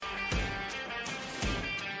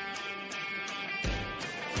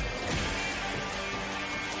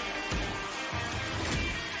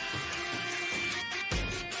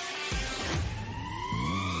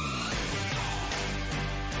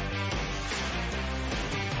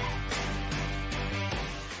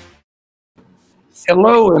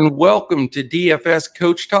Hello and welcome to DFS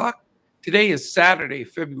Coach Talk. Today is Saturday,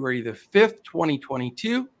 February the 5th,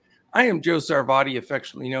 2022. I am Joe Sarvati,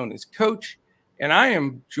 affectionately known as Coach, and I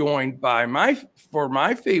am joined by my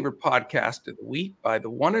favorite podcast of the week by the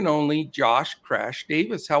one and only Josh Crash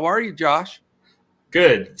Davis. How are you, Josh?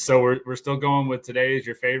 Good. So we're still going with today as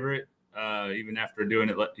your favorite, even after doing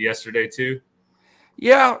it yesterday too.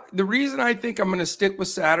 Yeah, the reason I think I'm going to stick with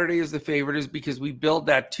Saturday as the favorite is because we build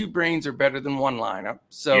that two brains are better than one lineup.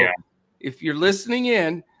 So if you're listening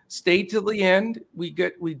in, stay till the end. We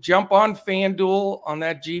jump on FanDuel on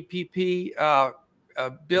that GPP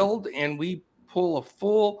build, and we pull a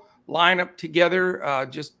full lineup together,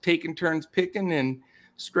 just taking turns picking and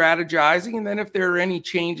strategizing. And then if there are any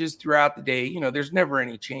changes throughout the day, there's never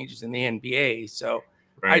any changes in the NBA, so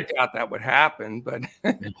Right. I doubt that would happen. But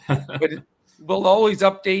we'll always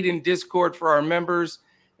update in Discord for our members,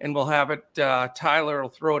 and we'll have it. Tyler will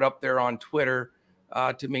throw it up there on Twitter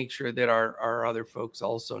to make sure that our other folks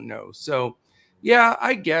also know. So, yeah,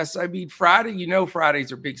 I guess. I mean, Friday,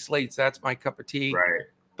 Fridays are big slates. That's my cup of tea. Right.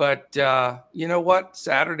 But you know what?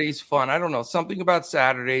 Saturday's fun. I don't know. Something about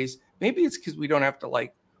Saturdays. Maybe it's because we don't have to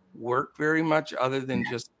work very much other than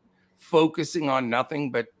just focusing on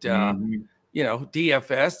nothing but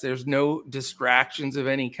DFS, there's no distractions of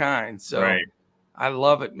any kind. So right. I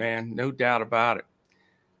love it, man. No doubt about it.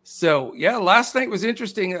 So, yeah, last night was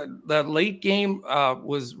interesting. The late game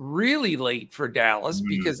was really late for Dallas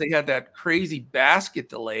because they had that crazy basket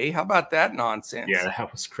delay. How about that nonsense? Yeah,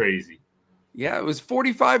 that was crazy. Yeah, it was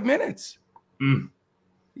 45 minutes.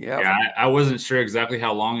 Yeah, I wasn't sure exactly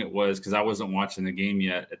how long it was because I wasn't watching the game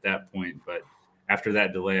yet at that point. But after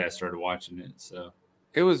that delay, I started watching it. So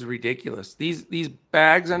it was ridiculous. These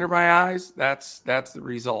bags under my eyes, that's the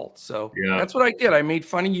result. So that's what I did. I made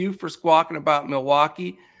fun of you for squawking about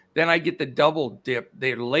Milwaukee. Then I get the double dip.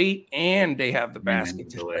 They're late and they have the basket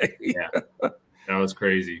delay. Yeah, that was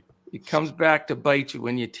crazy. It comes back to bite you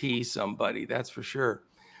when you tease somebody. That's for sure.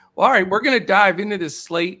 Well, all right, we're going to dive into this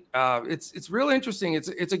slate. It's real interesting.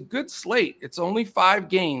 It's a good slate. It's only 5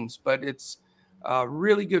 games, but it's a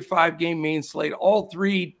really good 5-game main slate. All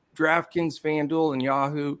 3 DraftKings, FanDuel, and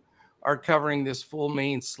Yahoo are covering this full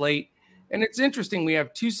main slate. And it's interesting. We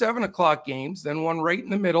have 2 7 o'clock games, then one right in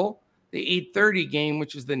the middle, the 8:30 game,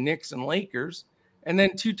 which is the Knicks and Lakers, and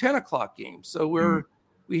then 2 10 o'clock games. So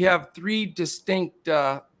we have 3 distinct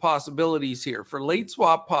possibilities here. For late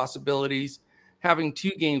swap possibilities, having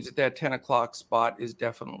 2 games at that 10 o'clock spot is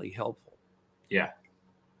definitely helpful. Yeah.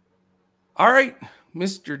 All right,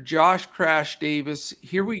 Mr. Josh Crash Davis,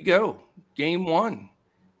 here we go. Game 1.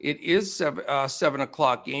 It is 7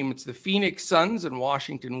 o'clock game. It's the Phoenix Suns and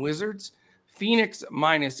Washington Wizards. Phoenix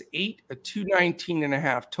 -8, a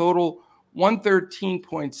 219.5 total,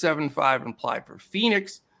 113.75 implied for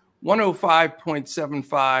Phoenix,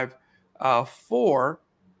 105.75 for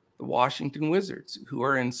the Washington Wizards, who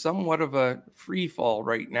are in somewhat of a free fall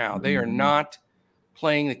right now. They are not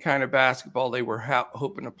playing the kind of basketball they were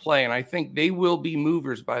hoping to play. And I think they will be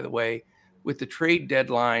movers, by the way, with the trade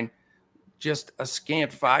deadline just a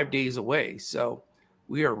scant 5 days away. So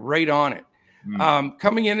we are right on it.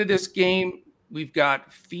 Coming into this game, we've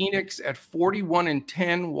got Phoenix at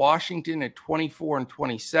 41-10, Washington at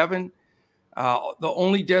 24-27. The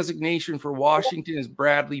only designation for Washington is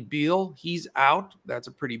Bradley Beal. He's out. That's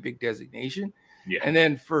a pretty big designation. Yeah. And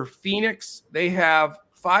then for Phoenix, they have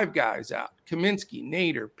 5 guys out: Kaminsky,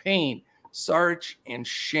 Nader, Payne, Saric, and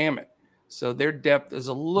Shamet. So their depth is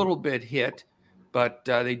a little bit hit, but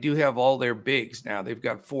they do have all their bigs now. They've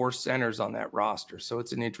got 4 centers on that roster, so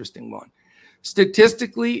it's an interesting one.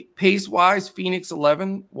 Statistically, pace-wise, Phoenix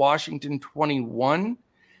 11, Washington 21.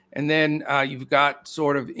 And then you've got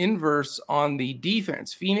sort of inverse on the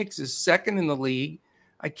defense. Phoenix is 2nd in the league.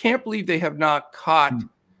 I can't believe they have not caught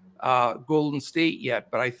Golden State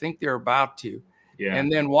yet, but I think they're about to. Yeah.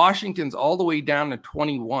 And then Washington's all the way down to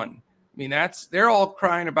 21. I mean, they're all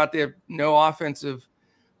crying about they have no offensive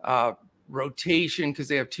rotation because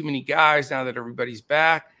they have too many guys now that everybody's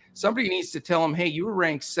back. Somebody needs to tell them, hey, you were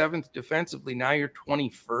ranked 7th defensively. Now you're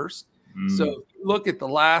 21st. So if you look at the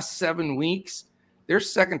last 7 weeks, they're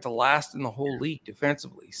 2nd to last in the whole league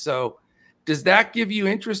defensively. So does that give you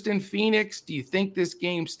interest in Phoenix? Do you think this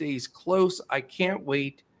game stays close? I can't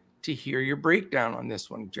wait to hear your breakdown on this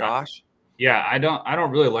one, Josh. Yeah, I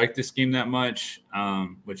don't really like this game that much,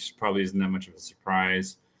 which probably isn't that much of a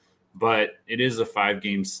surprise. But it is a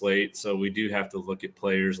 5-game slate, so we do have to look at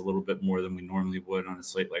players a little bit more than we normally would on a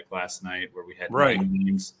slate like last night where we had 9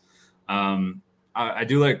 games. I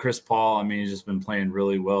do like Chris Paul. I mean, he's just been playing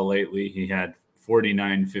really well lately. He had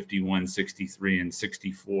 49, 51, 63, and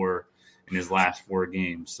 64 in his last 4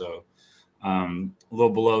 games. So A little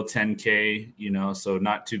below 10K, so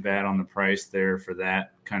not too bad on the price there for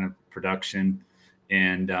that kind of production.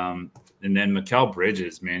 And then Mikal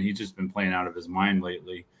Bridges, man, he's just been playing out of his mind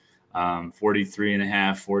lately. 43 and a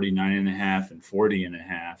half, 49 and a half, and 40 and a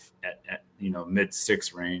half at mid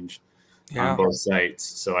 6 range on both sites.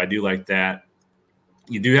 So I do like that.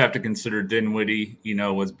 You do have to consider Dinwiddie,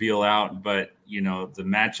 with Beal out, but the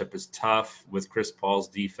matchup is tough with Chris Paul's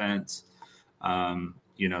defense. So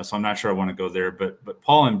I'm not sure I want to go there, but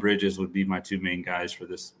Paul and Bridges would be my two main guys for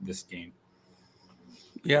this game.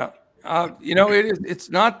 Yeah. It's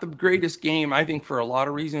not the greatest game, I think, for a lot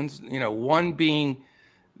of reasons. One being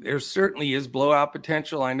there certainly is blowout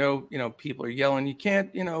potential. I know, people are yelling, you can't,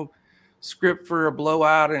 script for a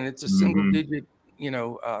blowout, and it's a single digit,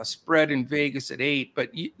 spread in Vegas at 8. But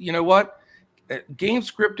you know what? Game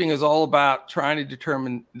scripting is all about trying to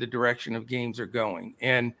determine the direction of games are going.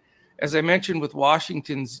 And as I mentioned, with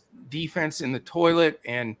Washington's defense in the toilet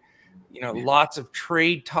and lots of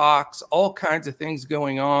trade talks, all kinds of things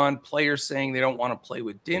going on, players saying they don't want to play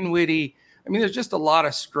with Dinwiddie. I mean, there's just a lot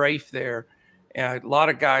of strife there. A lot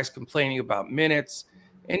of guys complaining about minutes.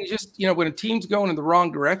 And when a team's going in the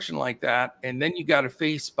wrong direction like that, and then you got to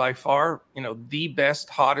face by far, the best,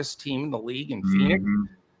 hottest team in the league in Phoenix.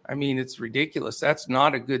 I mean, it's ridiculous. That's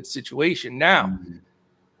not a good situation. Now,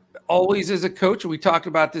 always as a coach, we talked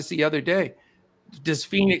about this the other day, does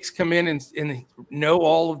Phoenix come in and know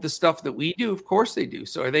all of the stuff that we do? Of course they do.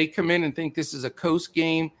 So they come in and think this is a coast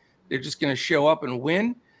game, they're just going to show up and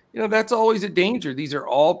win? That's always a danger. These are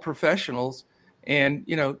all professionals, and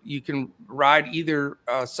you can ride either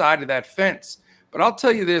side of that fence. But I'll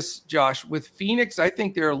tell you this, Josh, with Phoenix, I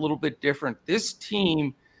think they're a little bit different. This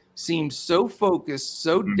team seems so focused,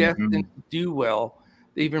 so destined to do well.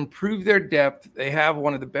 They've improved their depth. They have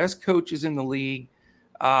one of the best coaches in the league.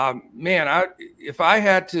 If I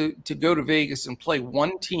had to go to Vegas and play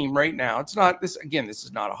one team right now, this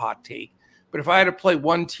is not a hot take, but if I had to play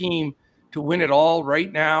one team to win it all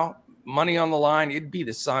right now, money on the line, it'd be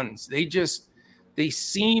the Suns. They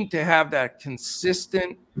seem to have that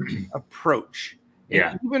consistent approach.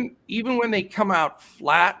 Yeah. And even when they come out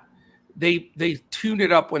flat, they tune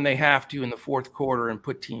it up when they have to in the fourth quarter and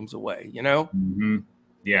put teams away,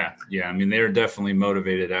 Yeah. I mean, they're definitely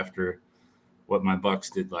motivated after what my Bucks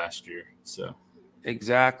did last year. So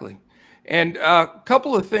exactly. And a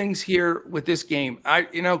couple of things here with this game.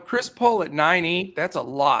 Chris Paul at 9-8, that's a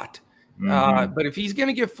lot. But if he's going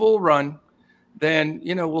to get full run, then,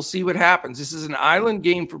 we'll see what happens. This is an island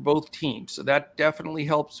game for both teams, so that definitely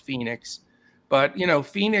helps Phoenix. But,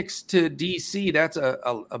 Phoenix to DC, that's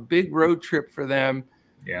a big road trip for them.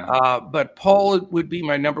 Yeah. But Paul would be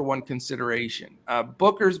my number one consideration.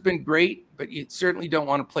 Booker's been great, but you certainly don't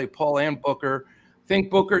want to play Paul and Booker. I think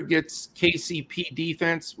Booker gets KCP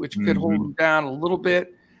defense, which could hold him down a little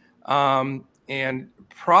bit. And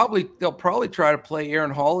they'll probably try to play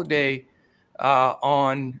Aaron Holiday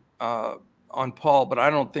on Paul, but I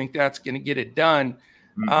don't think that's going to get it done.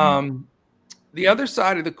 The other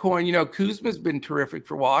side of the coin, Kuzma's been terrific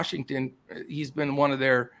for Washington. He's been one of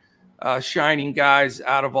their shining guys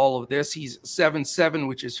out of all of this. He's 7-7,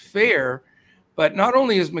 which is fair. But not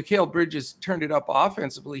only has Mikal Bridges turned it up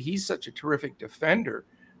offensively, he's such a terrific defender.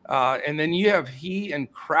 And then you have he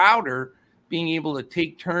and Crowder being able to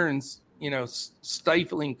take turns,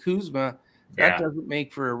 stifling Kuzma. That doesn't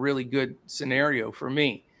make for a really good scenario for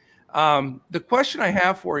me. The question I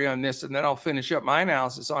have for you on this, and then I'll finish up my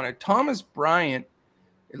analysis on it. Thomas Bryant,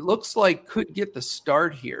 it looks like could get the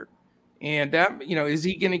start here. And that, is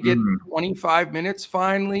he going to get 25 minutes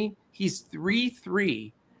finally? He's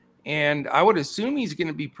 3-3. And I would assume he's going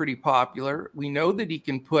to be pretty popular. We know that he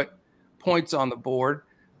can put points on the board.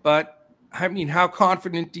 But, I mean, how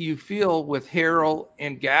confident do you feel with Harrell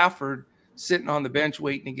and Gafford sitting on the bench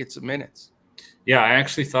waiting to get some minutes? Yeah, I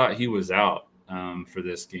actually thought he was out for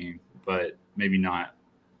this game, but maybe not.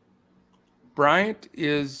 Bryant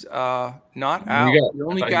is not out. The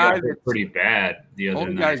only guy that's pretty bad the other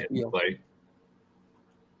night.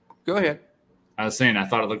 Go ahead. I was saying I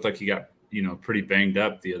thought it looked like he got pretty banged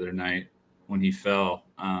up the other night when he fell.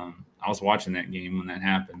 I was watching that game when that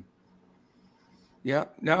happened. Yeah,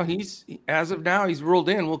 no, as of now he's ruled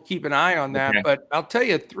in. We'll keep an eye on that. Okay. But I'll tell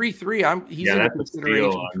you, 3-3. He's in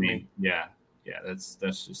consideration. I mean,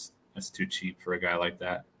 that's too cheap for a guy like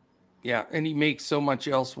that. Yeah, and he makes so much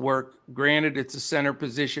else work. Granted, it's a center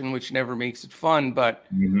position, which never makes it fun, but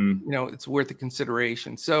it's worth the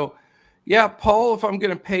consideration. So, yeah, Paul, if I'm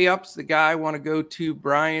going to pay up's the guy I want to go to.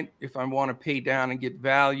 Bryant, if I want to pay down and get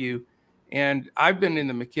value. And I've been in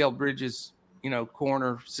the Mikal Bridges,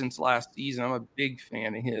 corner since last season. I'm a big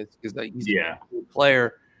fan of his because he's a good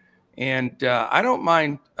player. And I don't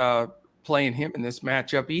mind playing him in this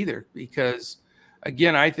matchup either, because,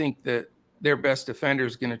 again, I think that their best defender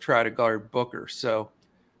is going to try to guard Booker. So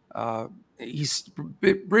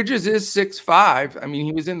Bridges is 6'5". I mean,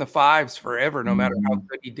 he was in the fives forever, no matter how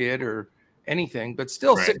good he did or anything, but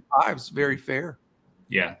still 6'5" is very fair.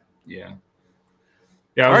 Yeah.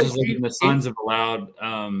 I was just looking. The Suns have allowed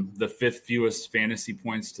the 5th fewest fantasy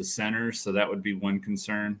points to centers, so that would be one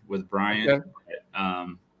concern with Bryant. Okay.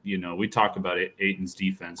 We talk about Ayton's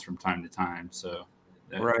defense from time to time, so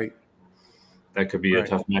that could be a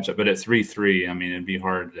tough matchup. But at 3-3, I mean, it'd be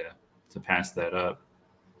hard to pass that up.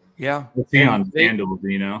 Yeah. What's he on FanDuel? Do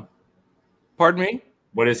you know? Pardon me?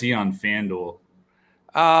 What is he on FanDuel?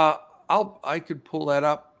 I could pull that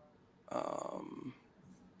up.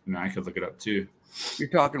 I could look it up too. You're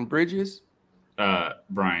talking Bridges?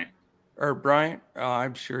 Bryant. Or Bryant?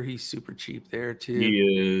 I'm sure he's super cheap there too.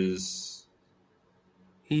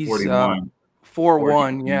 He's 41.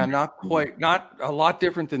 4-1. Yeah, not quite. Not a lot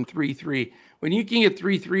different than 3-3. When you can get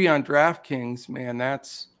 3-3 on DraftKings, man,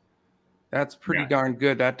 that's pretty darn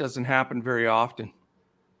good. That doesn't happen very often.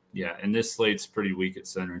 Yeah, and this slate's pretty weak at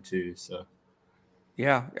center too. So,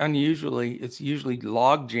 yeah, it's usually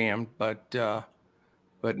log jammed, but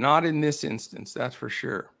not in this instance. That's for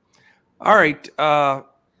sure. All right,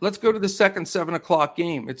 let's go to the second 7:00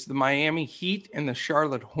 game. It's the Miami Heat and the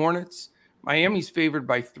Charlotte Hornets. Miami's favored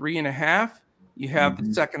by 3.5. You have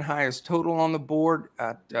the second highest total on the board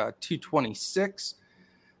at 226.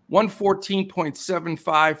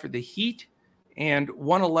 114.75 for the Heat and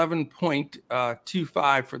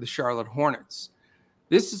 111.25 for the Charlotte Hornets.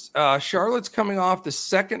 This is Charlotte's coming off the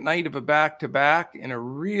second night of a back-to-back in a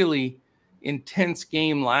really intense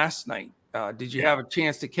game last night. Did you have a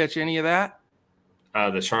chance to catch any of that?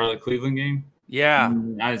 The Charlotte-Cleveland game? Yeah.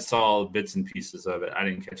 I saw bits and pieces of it. I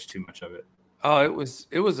didn't catch too much of it. Oh, it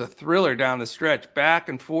was a thriller down the stretch, back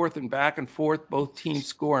and forth, both teams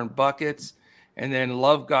scoring buckets. And then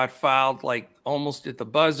Love got fouled like almost at the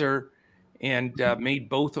buzzer and made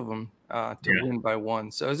both of them to win by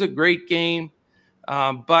 1. So it was a great game.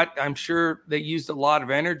 But I'm sure they used a lot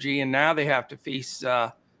of energy, and now they have to face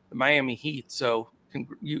the Miami Heat. So,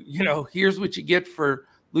 here's what you get for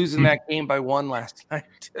losing that game by 1 last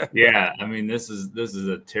night. Yeah, I mean, this is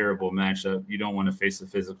a terrible matchup. You don't want to face a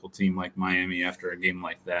physical team like Miami after a game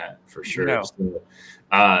like that, for sure. No. So,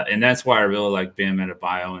 and that's why I really like Bam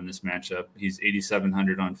Adebayo in this matchup. He's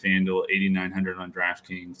 8,700 on FanDuel, 8,900 on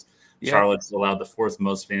DraftKings. Yeah. Charlotte's allowed the 4th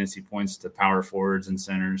most fantasy points to power forwards and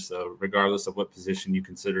centers. So regardless of what position you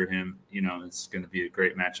consider him, it's going to be a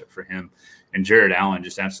great matchup for him. And Jared Allen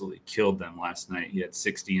just absolutely killed them last night. He had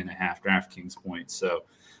 60.5 DraftKings points. So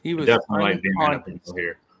he was definitely like being up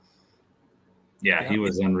here. Yeah, he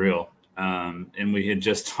was unreal. And we had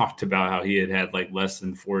just talked about how he had like less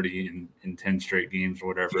than 40 in 10 straight games or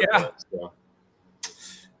whatever. Yeah. It was. So,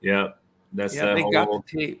 that's that they got the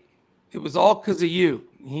tape. It was all because of you.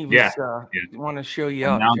 He was want to show you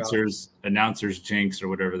announcers jinx or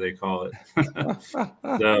whatever they call it. So,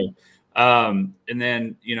 and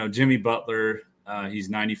then Jimmy Butler, he's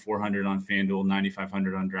 9,400 on FanDuel,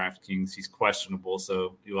 9,500 on DraftKings. He's questionable,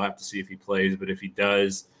 so you'll have to see if he plays. But if he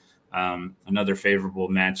does, another favorable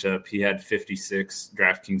matchup. He had 56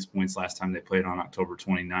 DraftKings points last time they played on October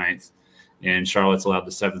 29th, and Charlotte's allowed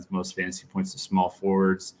the 7th most fantasy points to small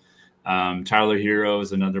forwards. Tyler Hero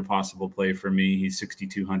is another possible play for me. He's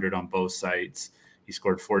 6,200 on both sites. He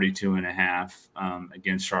scored 42.5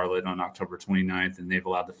 against Charlotte on October 29th, and they've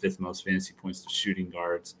allowed the 5th most fantasy points to shooting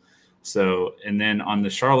guards. So, and then on the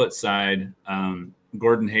Charlotte side,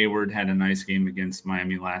 Gordon Hayward had a nice game against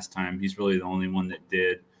Miami last time. He's really the only one that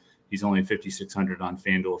did. He's only 5,600 on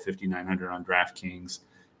FanDuel, 5,900 on DraftKings.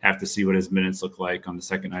 Have to see what his minutes look like on the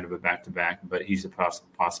second night of a back-to-back, but he's a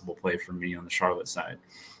possible play for me on the Charlotte side.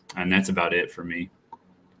 And that's about it for me.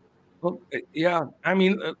 Well, yeah, I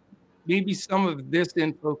mean, maybe some of this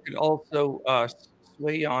info could also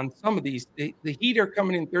sway on some of these. The Heat are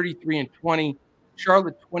coming in 33-20,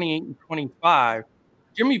 Charlotte 28-25.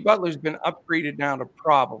 Jimmy Butler's been upgraded now to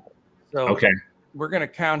probable, so we're going to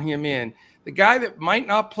count him in. The guy that might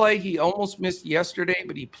not play, he almost missed yesterday,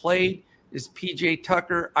 but he played, is PJ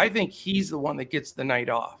Tucker. I think he's the one that gets the night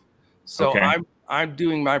off. So I'm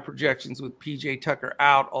doing my projections with PJ Tucker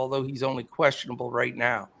out, although he's only questionable right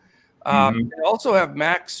now. They also have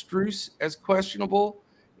Max Strus as questionable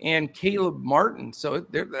and Caleb Martin. So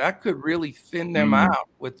that could really thin them out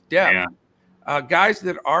with depth. Yeah. Guys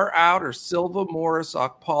that are out are Silva, Morris,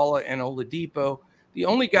 Okpala, and Oladipo. The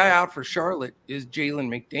only guy out for Charlotte is Jalen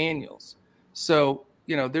McDaniels. So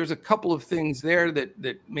there's a couple of things there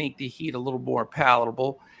that make the Heat a little more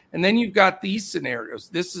palatable. And then you've got these scenarios.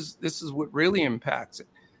 This is what really impacts it.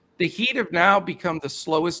 The Heat have now become the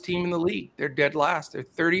slowest team in the league. They're dead last. They're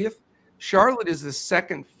 30th. Charlotte is the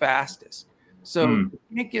second fastest. So you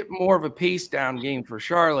can't get more of a pace down game for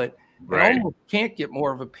Charlotte. Right. And almost can't get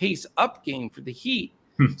more of a pace up game for the Heat.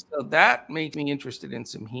 So that makes me interested in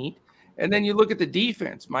some Heat. And then you look at the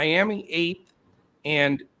defense. Miami 8th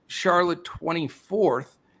and Charlotte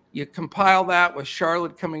 24th. You compile that with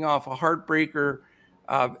Charlotte coming off a heartbreaker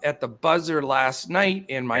at the buzzer last night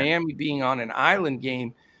and Miami being on an island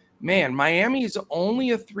game. Man, Miami is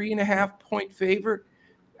only a 3.5 point favorite.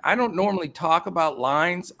 I don't normally talk about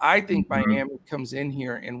lines. I think Miami comes in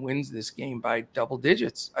here and wins this game by double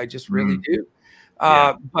digits. I just really do.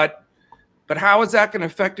 But how is that going to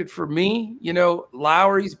affect it for me?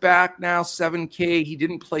 Lowry's back now, 7K. He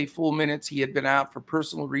didn't play full minutes. He had been out for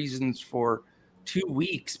personal reasons for 2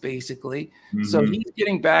 weeks, basically. So he's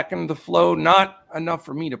getting back into the flow. Not enough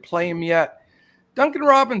for me to play him yet. Duncan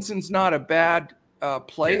Robinson's not a bad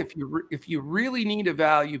play. If you really need a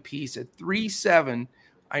value piece at 3.7,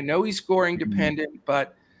 I know he's scoring dependent,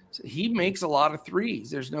 but he makes a lot of threes.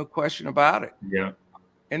 There's no question about it. Yeah.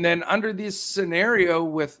 And then under this scenario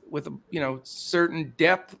with certain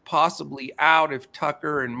depth possibly out if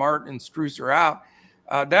Tucker and Martin and Strus are out,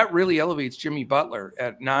 that really elevates Jimmy Butler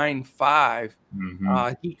at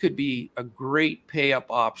 9.5. He could be a great pay-up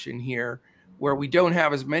option here where we don't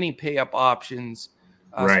have as many pay-up options,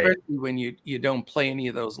 especially when you don't play any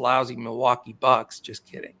of those lousy Milwaukee Bucks. Just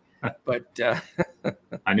kidding. But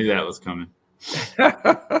I knew that was coming.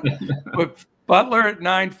 But Butler at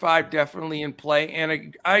 9.5 definitely in play,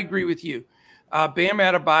 and I agree with you. Bam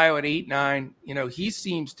Adebayo at 8.9. He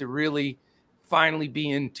seems to really finally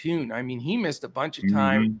be in tune. I mean, he missed a bunch of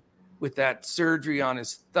time with that surgery on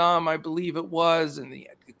his thumb, I believe it was, and the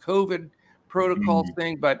COVID protocol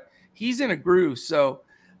thing. But he's in a groove, so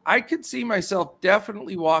I could see myself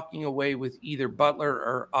definitely walking away with either Butler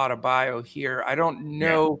or Adebayo here. I don't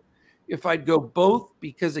know if I'd go both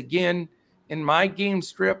because, again, in my game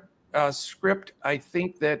script, I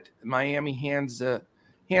think that Miami hands it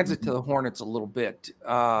to the Hornets a little bit.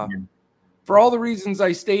 For all the reasons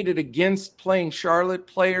I stated against playing Charlotte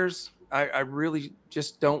players, I really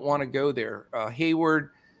just don't want to go there. Hayward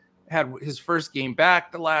had his first game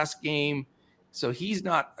back the last game, so he's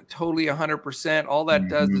not totally 100%. All that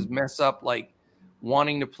does is mess up like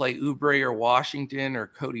wanting to play Oubre or Washington or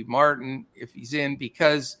Cody Martin if he's in,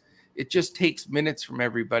 because it just takes minutes from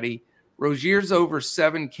everybody. Rozier's over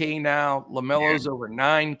 7K now. LaMelo's over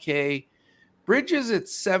 9K. Bridges at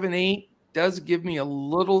 7.8 does give me a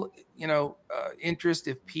little, interest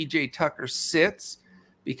if PJ Tucker sits,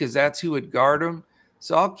 because that's who would guard him.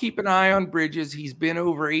 So I'll keep an eye on Bridges. He's been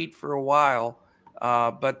over 8 for a while,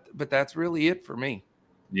 but that's really it for me.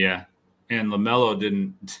 Yeah, and LaMelo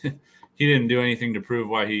didn't do anything to prove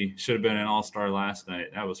why he should have been an all-star last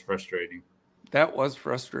night. That was frustrating. That was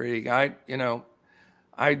frustrating.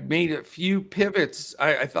 I made a few pivots.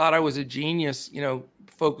 I thought I was a genius,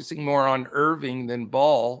 focusing more on Irving than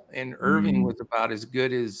Ball, and Irving was about as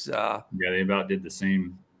good as. They about did the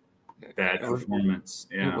same bad performance.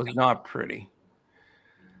 Yeah, it was not pretty.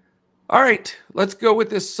 All right, let's go with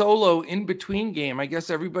this solo in between game. I guess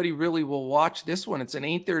everybody really will watch this one. It's an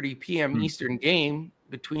 8:30 p.m. Eastern game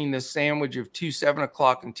between the sandwich of 2 7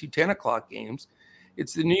 o'clock and 2 10 o'clock games.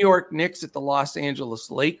 It's the New York Knicks at the Los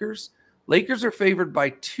Angeles Lakers. Lakers are favored by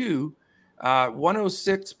 2,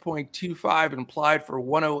 106.25 implied for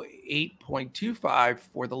 108.25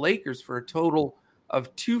 for the Lakers for a total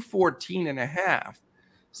of 214.5.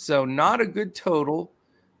 So not a good total.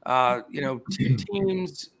 Two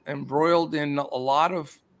teams embroiled in a lot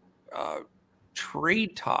of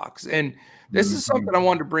trade talks. And this is something I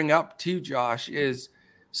wanted to bring up too, Josh, is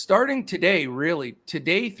starting today, really,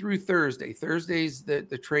 today through Thursday. Thursday's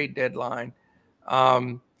the trade deadline.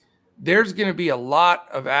 There's going to be a lot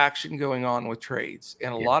of action going on with trades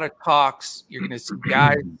and a lot of talks. You're going to see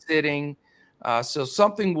guys sitting. So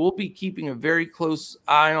something we'll be keeping a very close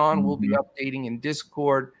eye on. We'll be updating in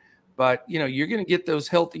Discord. But, you're going to get those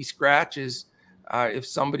healthy scratches if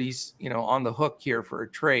somebody's, on the hook here for a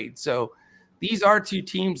trade. So these are two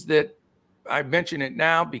teams that I mention it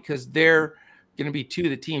now because they're going to be two of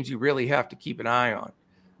the teams you really have to keep an eye on.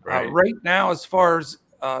 Right now, as far as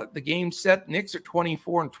the game set, Knicks are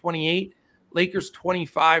 24-28, Lakers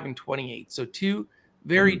 25-28. So two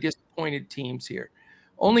very disappointed teams here.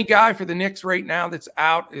 Only guy for the Knicks right now that's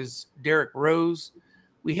out is Derrick Rose.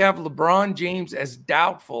 We have LeBron James as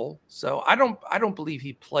doubtful, so I don't believe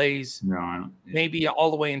he plays. No, I don't. Maybe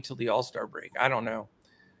all the way until the All-Star break. I don't know.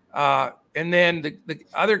 And then the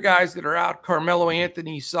other guys that are out, Carmelo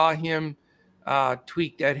Anthony, saw him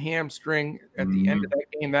tweak that hamstring at the end of that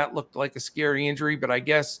game. That looked like a scary injury, but I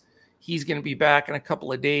guess he's going to be back in a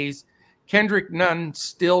couple of days. Kendrick Nunn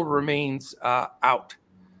still remains out.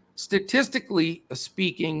 Statistically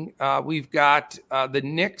speaking, we've got the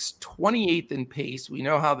Knicks 28th in pace. We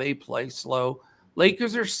know how they play, slow.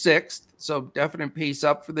 Lakers are 6th, so definite pace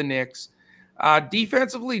up for the Knicks.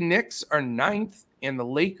 Defensively, Knicks are 9th, and the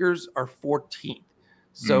Lakers are 14th.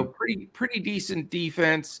 So pretty decent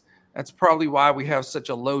defense. That's probably why we have such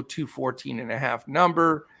a low 214.5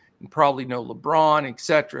 number, and probably no LeBron,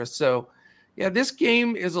 etc. So, yeah, this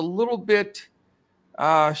game is a little bit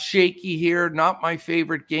shaky here. Not my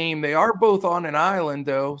favorite game. They are both on an island,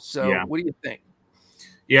 though. So, What do you think?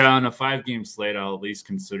 Yeah, on a 5-game slate, I'll at least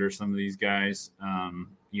consider some of these guys. On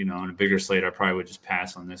a bigger slate, I probably would just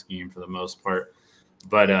pass on this game for the most part.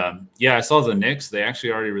 But I saw the Knicks. They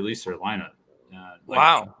actually already released their lineup.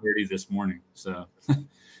 Wow, 30 this morning. So,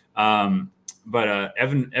 but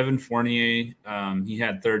Evan Fournier, he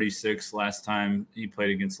had 36 last time he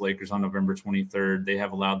played against Lakers on November 23rd. They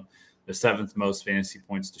have allowed the 7th most fantasy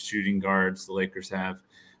points to shooting guards. The Lakers have.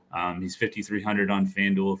 He's 5,300 on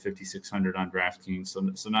FanDuel, 5,600 on DraftKings,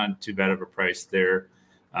 so not too bad of a price there.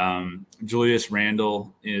 Julius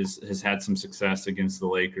Randle has had some success against the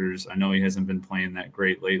Lakers. I know he hasn't been playing that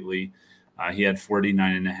great lately. He had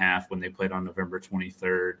 49.5 when they played on November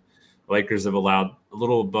 23rd. The Lakers have allowed a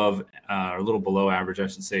little below average, I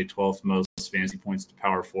should say, 12th most fantasy points to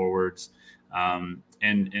power forwards. And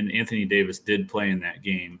Anthony Davis did play in that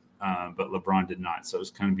game, but LeBron did not. So it's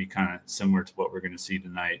going to be kind of similar to what we're going to see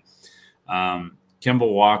tonight.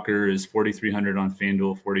 Kemba Walker is 4,300 on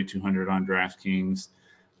FanDuel, 4,200 on DraftKings.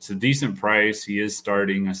 It's a decent price. He is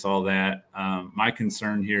starting. I saw that. My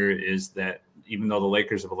concern here is that even though the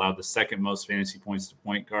Lakers have allowed the 2nd most fantasy points to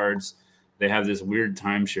point guards, they have this weird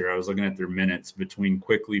timeshare. I was looking at their minutes between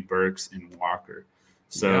Quickly, Burks, and Walker.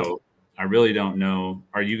 So I really don't know.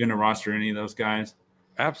 Are you going to roster any of those guys?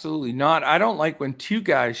 Absolutely not. I don't like when 2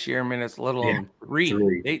 guys share minutes, let alone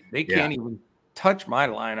 3. They can't even touch my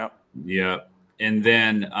lineup. Yeah. And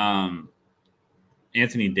then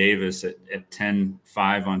Anthony Davis at 10-5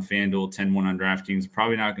 on FanDuel, 10-1 on DraftKings.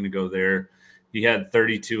 Probably not going to go there. He had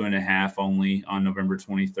 32.5 only on November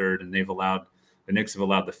 23rd, and the Knicks have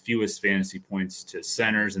allowed the fewest fantasy points to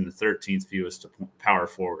centers and the 13th fewest to power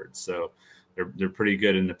forwards. So they're pretty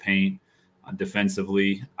good in the paint.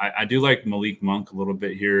 Defensively, I do like Malik Monk a little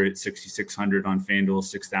bit here at 6,600 on FanDuel,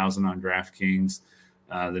 6,000 on DraftKings.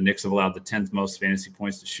 The Knicks have allowed the 10th most fantasy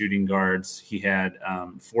points to shooting guards. He had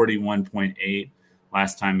 41.8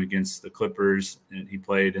 last time against the Clippers and he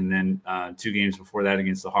played, and then 2 games before that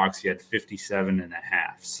against the Hawks, he had 57.5.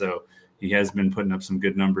 So he has been putting up some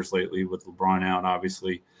good numbers lately with LeBron out,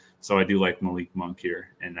 obviously. So I do like Malik Monk here,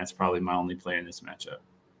 and that's probably my only play in this matchup.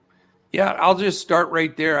 Yeah, I'll just start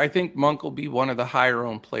right there. I think Monk will be one of the higher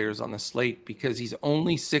owned players on the slate because he's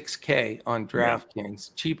only $6K on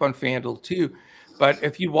DraftKings, cheap on FanDuel too. But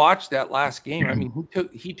if you watch that last game, I mean,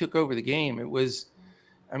 he took over the game. It was,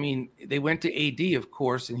 I mean, they went to AD, of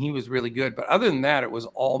course, and he was really good. But other than that, it was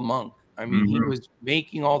all Monk. I mean, he was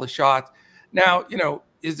making all the shots. Now,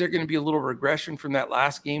 is there going to be a little regression from that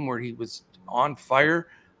last game where he was on fire?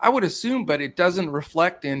 I would assume, but it doesn't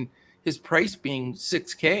reflect in his price being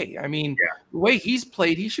 $6K. I mean, the way he's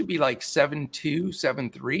played, he should be like 7.2,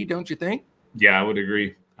 7.3, don't you think? Yeah, I would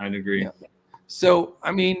agree. I'd agree. Yeah. So,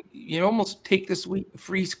 I mean, you almost take this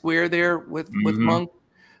free square there with Monk.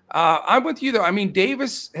 I'm with you, though. I mean,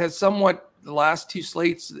 Davis has somewhat the last 2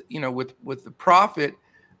 slates, with the profit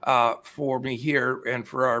for me here and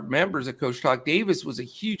for our members at Coach Talk. Davis was a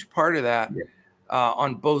huge part of that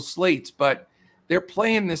on both slates, but they're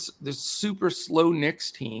playing this super slow Knicks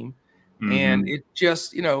team. And it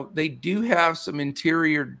just, they do have some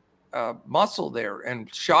interior muscle there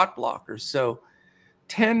and shot blockers. So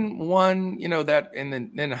 10-1, that, and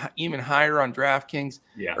then even higher on DraftKings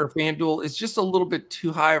or FanDuel is just a little bit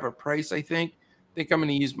too high of a price, I think. I'm going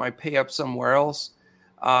to use my pay up somewhere else.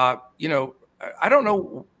 I don't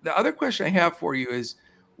know. The other question I have for you is,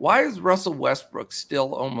 why is Russell Westbrook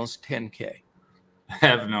still almost 10K? I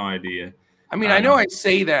have no idea. I mean, I know I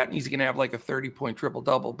say that and he's going to have like a 30-point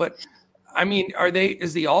triple-double, but I mean,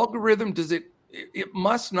 is the algorithm, it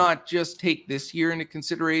must not just take this year into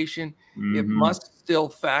consideration. It must still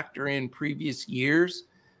factor in previous years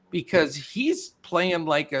because he's playing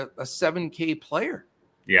like a 7K player.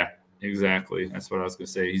 Yeah, exactly. That's what I was going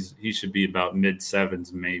to say. He should be about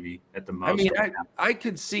mid-7s maybe at the most. I mean, I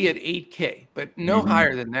could see at 8K, but no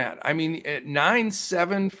higher than that. I mean, at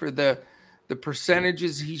 9.7 for the the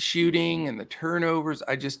percentages he's shooting and the turnovers,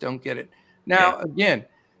 I just don't get it. Now, again,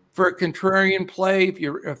 for a contrarian play,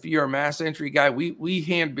 if you're a mass entry guy, we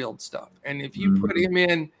hand build stuff. And if you put him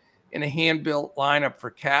in a hand built lineup for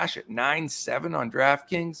cash at 9-7 on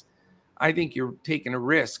DraftKings, I think you're taking a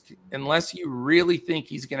risk unless you really think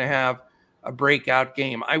he's going to have a breakout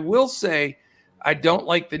game. I will say I don't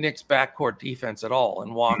like the Knicks backcourt defense at all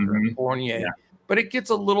and Walker and Fournier, but it gets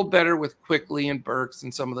a little better with Quickly and Burks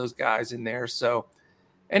and some of those guys in there. So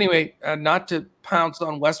anyway, not to pounce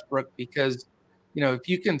on Westbrook because, if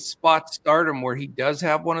you can spot start him where he does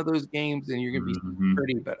have one of those games, then you're going to be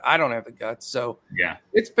pretty, but I don't have the guts. So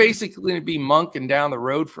it's basically going to be Monk and down the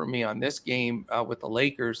road for me on this game with the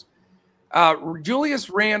Lakers. Julius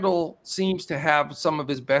Randle seems to have some of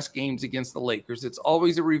his best games against the Lakers. It's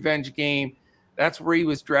always a revenge game. That's where he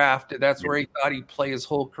was drafted. That's where he thought he'd play his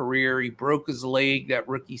whole career. He broke his leg that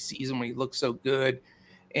rookie season when he looked so good.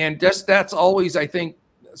 And just that's always, I think,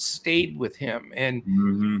 stayed with him and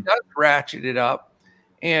does ratchet it up.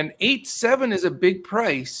 And 8-7 is a big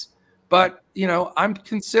price, but I'm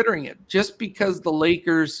considering it just because the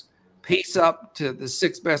Lakers pace up to the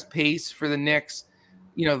sixth best pace for the Knicks,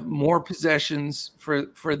 more possessions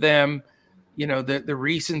for them, the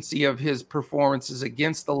recency of his performances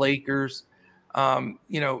against the Lakers.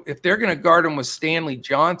 If they're going to guard him with Stanley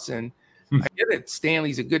Johnson, I get it.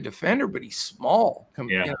 Stanley's a good defender, but he's small.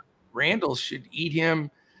 Randall should eat him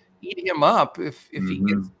up if he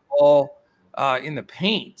gets the ball in the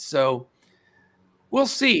paint. So we'll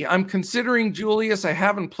see. I'm considering Julius. I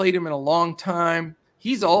haven't played him in a long time.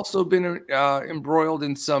 He's also been embroiled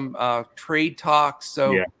in some trade talks.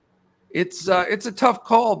 So it's a tough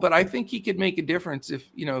call, but I think he could make a difference if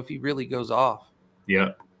he really goes off.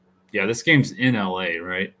 Yeah. Yeah. This game's in LA,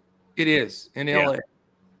 right? It is in LA.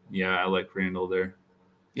 Yeah. I like Randall there.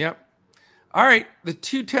 Yep. All right, the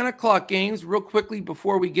 2 10 o'clock games, real quickly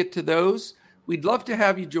before we get to those, we'd love to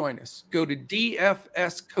have you join us. Go to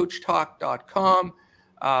dfscoachtalk.com.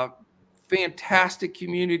 Fantastic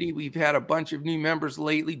community. We've had a bunch of new members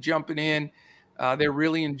lately jumping in. They're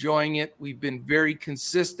really enjoying it. We've been very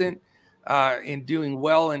consistent in doing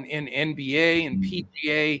well in NBA and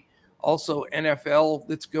PGA, also NFL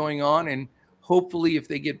that's going on. And hopefully if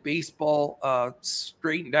they get baseball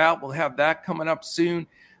straightened out, we'll have that coming up soon.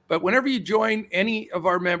 But whenever you join any of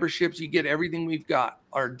our memberships, you get everything we've got.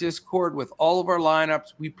 Our Discord with all of our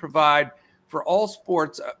lineups. We provide for all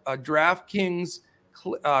sports a DraftKings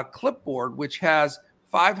clipboard, which has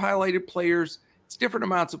 5 highlighted players. It's different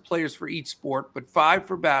amounts of players for each sport, but 5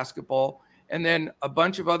 for basketball, and then a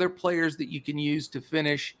bunch of other players that you can use to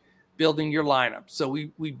finish building your lineup. So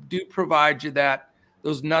we do provide you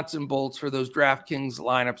those nuts and bolts for those DraftKings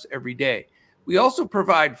lineups every day. We also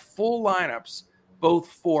provide full lineups both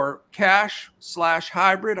for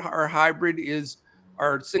cash/hybrid. Our hybrid is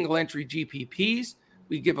our single entry GPPs.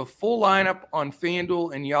 We give a full lineup on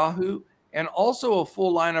FanDuel and Yahoo, and also a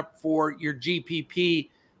full lineup for your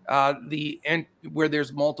GPP, where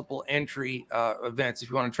there's multiple entry events.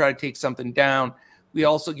 If you want to try to take something down, we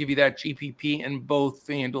also give you that GPP in both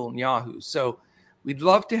FanDuel and Yahoo. So we'd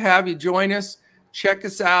love to have you join us. Check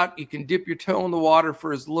us out. You can dip your toe in the water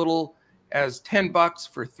for as little as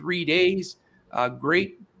 $10 for 3 days.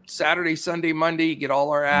 Great Saturday, Sunday, Monday. You get all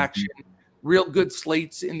our action. Real good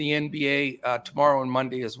slates in the NBA tomorrow and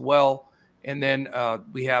Monday as well. And then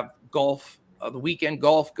we have golf, the weekend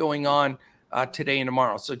golf going on today and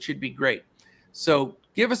tomorrow. So it should be great. So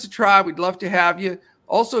give us a try. We'd love to have you.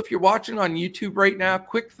 Also, if you're watching on YouTube right now,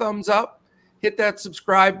 quick thumbs up. Hit that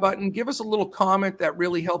subscribe button. Give us a little comment. That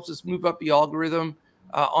really helps us move up the algorithm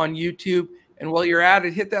on YouTube. And while you're at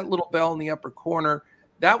it, hit that little bell in the upper corner.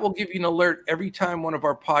 That will give you an alert every time one of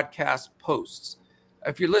our podcasts posts.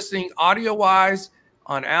 If you're listening audio-wise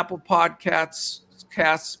on Apple Podcasts,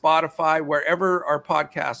 Spotify, wherever our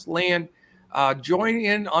podcasts land, join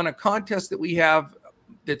in on a contest that we have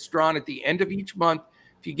that's drawn at the end of each month.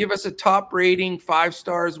 If you give us a top rating, 5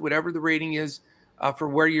 stars, whatever the rating is for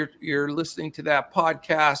where you're listening to that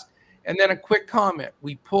podcast, and then a quick comment.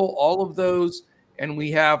 We pull all of those, and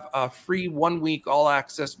we have a free 1-week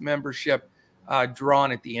all-access membership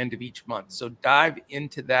drawn at the end of each month. So dive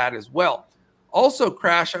into that as well. Also,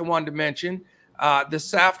 Crash, I wanted to mention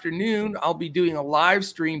this afternoon, I'll be doing a live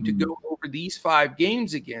stream to go over these 5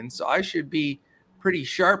 games again. So I should be pretty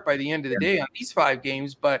sharp by the end of the day on these 5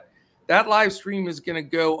 games. But that live stream is going to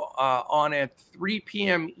go on at 3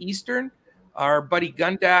 p.m. Eastern. Our buddy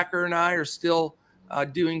Gundacker and I are still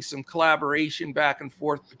doing some collaboration back and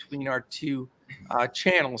forth between our 2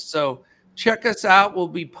 channels. So check us out. We'll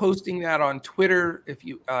be posting that on Twitter if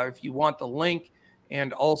you want the link,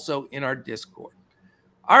 and also in our Discord.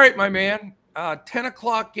 All right, my man. 10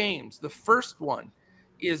 o'clock games. The first one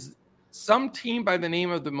is some team by the name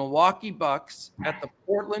of the Milwaukee Bucks at the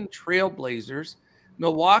Portland Trail Blazers.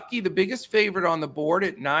 Milwaukee, the biggest favorite on the board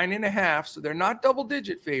at 9.5. So they're not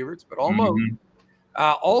double-digit favorites, but almost.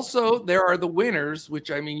 Mm-hmm. Also, there are the winners, which,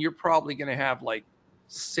 I mean, you're probably going to have like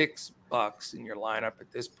 $6 in your lineup at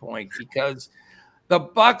this point because the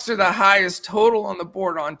Bucks are the highest total on the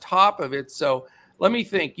board on top of it. So let me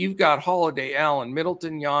think. You've got Holiday, Allen,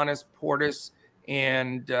 Middleton, Giannis, Portis,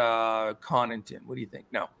 and Connaughton. What do you think?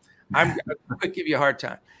 No, I'm going to give you a hard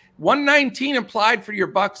time. 119 implied for your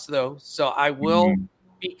Bucks, though, so I will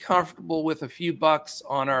be comfortable with a few bucks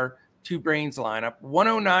on our Two Brains lineup.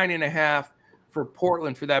 109.5 for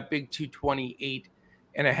Portland for that big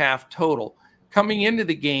 228.5 total. Coming into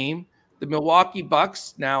the game, the Milwaukee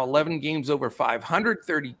Bucks now 11 games over 500,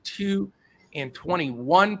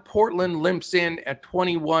 32-21. Portland limps in at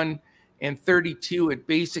 21-32 at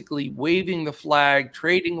basically waving the flag,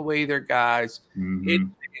 trading away their guys. It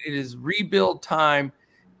is rebuild time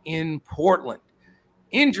in Portland.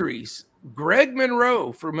 Injuries. Greg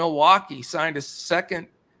Monroe for Milwaukee signed a second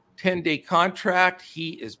 10-day contract.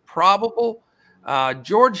 He is probable.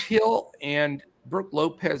 George Hill and Brook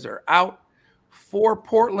Lopez are out. For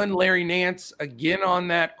Portland, Larry Nance, again on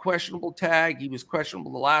that questionable tag. He was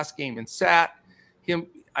questionable the last game and sat.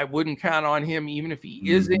 I wouldn't count on him, even if he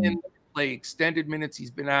is in, play extended minutes. He's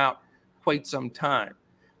been out quite some time.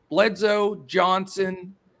 Bledsoe,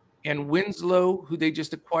 Johnson, and Winslow, who they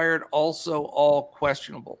just acquired, also all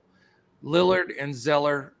questionable. Lillard and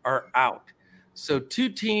Zeller are out. So two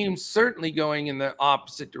teams certainly going in the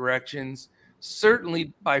opposite directions,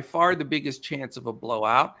 certainly by far the biggest chance of a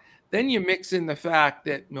blowout. Then you mix in the fact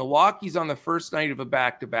that Milwaukee's on the first night of a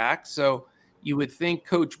back-to-back. So you would think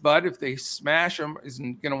Coach Bud, if they smash him,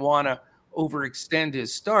 isn't going to want to overextend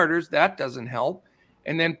his starters. That doesn't help.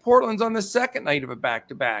 And then Portland's on the second night of a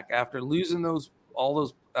back-to-back after losing all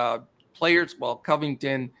those players. Well,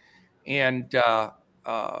 Covington and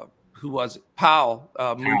who was it? Powell.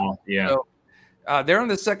 Yeah. So, they're on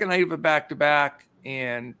the second night of a back-to-back,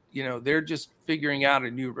 and, they're just figuring out a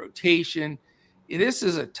new rotation. This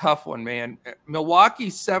is a tough one, man. Milwaukee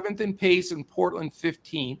 7th in pace and Portland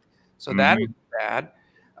 15th. So that is bad.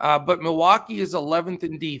 But Milwaukee is 11th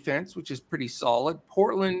in defense, which is pretty solid.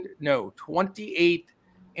 Portland, 28th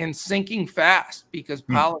and sinking fast because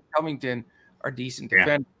Powell and Covington are decent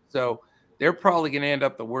defenders. So they're probably going to end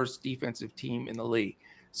up the worst defensive team in the league.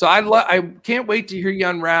 So I can't wait to hear you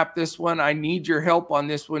unwrap this one. I need your help on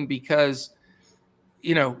this one because,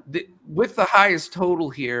 with the highest total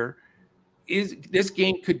here, this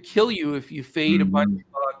game could kill you if you fade a bunch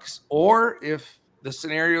of bucks, or if the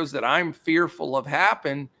scenarios that I'm fearful of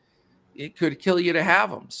happen, it could kill you to have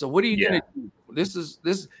them. So what are you going to do?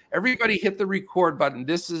 This everybody hit the record button.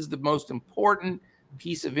 This is the most important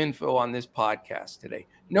piece of info on this podcast today.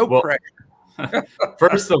 Pressure.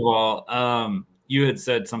 First of all, you had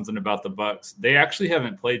said something about the Bucks. They actually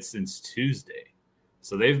haven't played since Tuesday.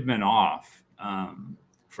 So they've been off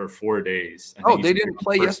for 4 days. They didn't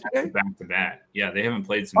play yesterday? Back to back. Yeah, they haven't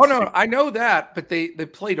played since. Oh, no, I know that, but they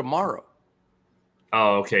play tomorrow.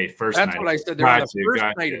 Oh, okay. That's night. What I said. They're on the first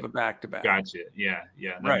night of a back-to-back. Gotcha. Yeah.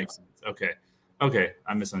 That right. Makes sense. Okay.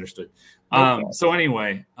 I misunderstood. So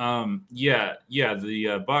anyway,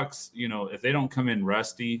 the Bucks, if they don't come in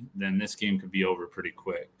rusty, then this game could be over pretty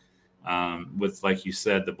quick. With, like you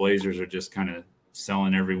said, the Blazers are just kind of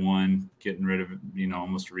selling everyone, getting rid of,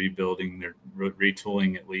 almost rebuilding, they're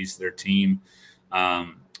retooling at least their team.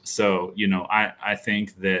 So, I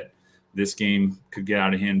think that this game could get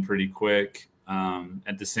out of hand pretty quick.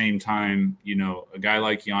 At the same time, a guy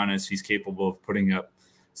like Giannis, he's capable of putting up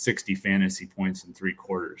 60 fantasy points in 3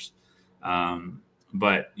 quarters.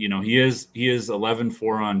 But he is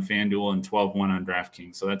 11-4 on FanDuel and 12-1 on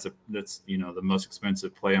DraftKings. So that's the most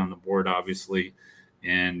expensive play on the board, obviously.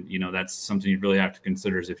 And, that's something you really have to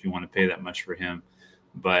consider is if you want to pay that much for him.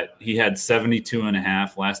 But he had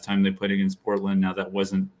 72.5 last time they played against Portland. Now that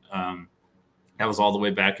wasn't, that was all the way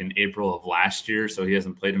back in April of last year. So he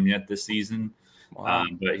hasn't played him yet this season. Wow.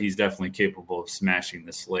 But he's definitely capable of smashing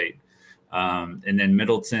the slate. And then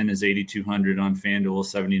Middleton is 8,200 on FanDuel,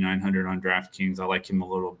 7,900 on DraftKings. I like him a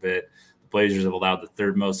little bit. The Blazers have allowed the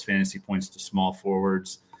third most fantasy points to small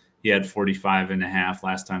forwards. He had 45.5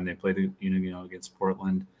 last time they played, against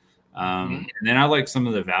Portland. And then I like some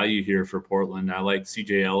of the value here for Portland. I like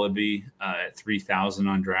CJ Ellaby at 3,000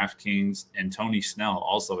 on DraftKings and Tony Snell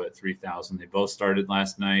also at 3,000. They both started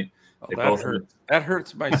last night. Oh, They that both hurts. That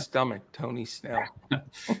hurts my stomach, Tony Snell.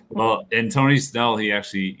 Well, and Tony Snell, he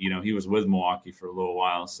actually, he was with Milwaukee for a little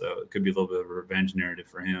while, so it could be a little bit of a revenge narrative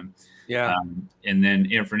for him. Yeah. And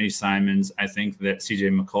then Anthony Simons, I think that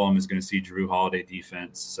CJ McCollum is going to see Drew Holiday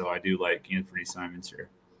defense, so I do like Anthony Simons here.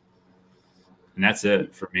 And that's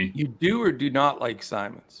it for me. You do or do not like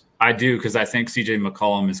Simons? I do, because I think CJ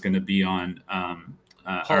McCollum is going to be on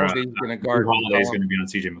Holiday's going to guard. Holiday is going to be on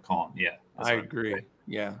CJ McCollum. Yeah, I agree.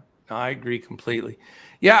 Yeah, I agree completely.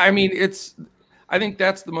 Yeah, I mean, I think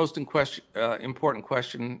that's the most important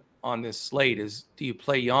question on this slate is, do you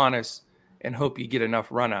play Giannis and hope you get enough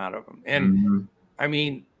run out of him? And I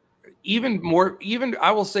mean,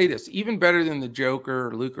 I will say this, even better than the Joker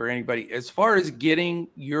or Luke or anybody, as far as getting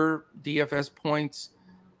your DFS points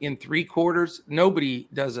in 3 quarters, nobody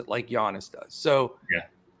does it like Giannis does. So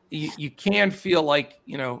you can feel like,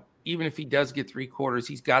 even if he does get 3 quarters,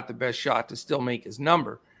 he's got the best shot to still make his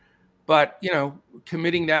number. But,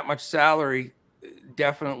 committing that much salary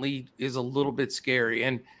definitely is a little bit scary.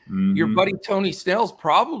 And your buddy Tony Snell's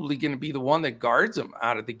probably going to be the one that guards him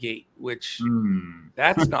out of the gate, which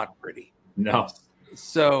that's not pretty. No.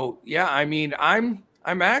 So, yeah, I mean, I'm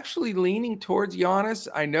actually leaning towards Giannis.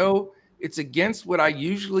 I know it's against what I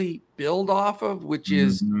usually build off of, which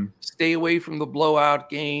is stay away from the blowout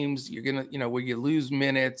games. You're going to, where you lose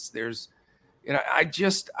minutes. There's,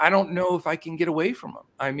 I don't know if I can get away from them.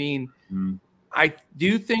 I mean, I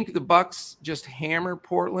do think the Bucks just hammer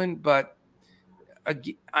Portland, but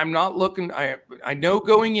I'm not looking. I know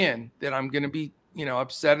going in that I'm going to be,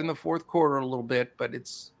 upset in the fourth quarter a little bit, but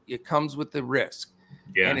it comes with the risk.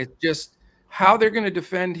 Yeah. And it's just how they're going to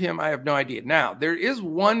defend him. I have no idea. Now, there is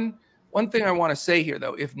one thing I want to say here,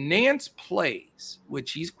 though. If Nance plays,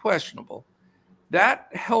 which he's questionable, that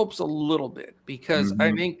helps a little bit because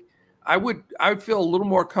I think I would feel a little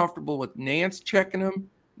more comfortable with Nance checking him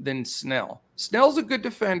than Snell. Snell's a good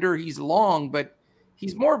defender. He's long, but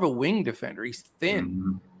he's more of a wing defender. He's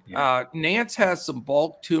thin. Nance has some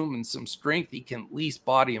bulk to him and some strength. He can at least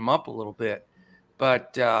body him up a little bit.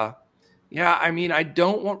 But, I mean, I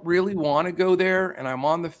don't really want to go there, and I'm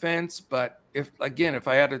on the fence. But if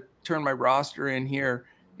I had to turn my roster in here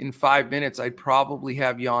in 5 minutes, I'd probably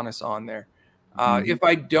have Giannis on there. If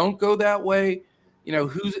I don't go that way,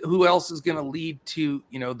 who else is going to lead to,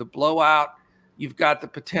 the blowout? You've got the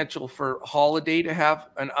potential for Holiday to have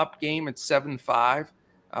an up game at 7-5.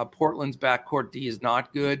 Portland's backcourt D is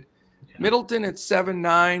not good. Yeah. Middleton at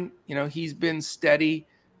 7-9. He's been steady.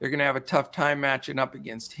 They're going to have a tough time matching up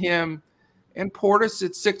against him. And Portis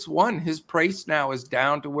at 6-1. His price now is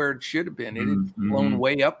down to where it should have been. It had blown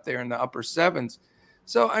way up there in the upper 7s.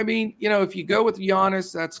 So, I mean, if you go with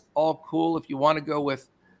Giannis, that's all cool. If you want to go with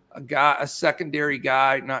a secondary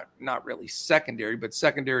guy, not really secondary, but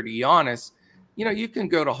secondary to Giannis, you can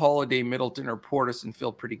go to Holiday, Middleton, or Portis and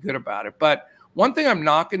feel pretty good about it. But one thing I'm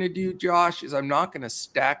not going to do, Josh, is I'm not going to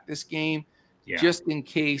stack this game just in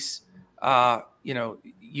case,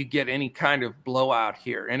 you get any kind of blowout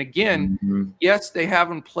here. And again, yes, they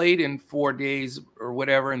haven't played in 4 days or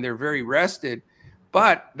whatever, and they're very rested.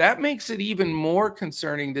 But that makes it even more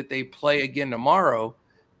concerning that they play again tomorrow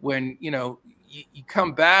when, you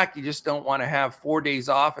come back, you just don't want to have 4 days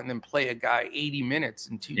off and then play a guy 80 minutes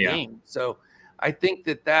in 2 games. So I think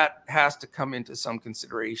that has to come into some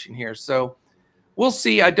consideration here. So we'll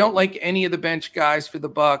see. I don't like any of the bench guys for the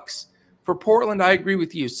Bucks. For Portland, I agree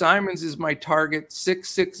with you. Simons is my target.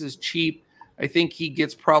 6'6" is cheap. I think he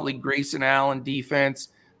gets probably Grayson Allen defense.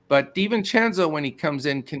 But DiVincenzo, when he comes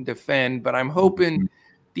in, can defend. But I'm hoping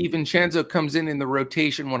DiVincenzo comes in the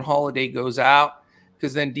rotation when Holiday goes out,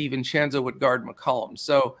 because then DiVincenzo would guard McCollum.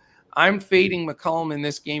 So I'm fading McCollum in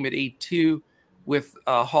this game at 8-2 with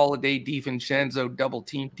Holiday, DiVincenzo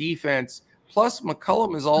double-team defense. Plus,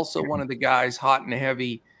 McCollum is also one of the guys hot and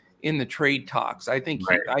heavy in the trade talks. I think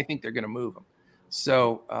they're going to move him.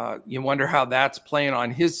 So you wonder how that's playing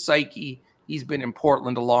on his psyche. He's been in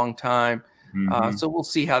Portland a long time. So we'll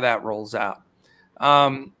see how that rolls out.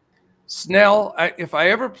 Snell, if I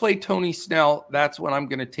ever play Tony Snell, that's when I'm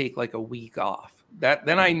going to take like a week off.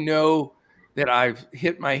 Then I know that I've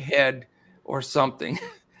hit my head or something.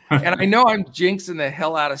 And I know I'm jinxing the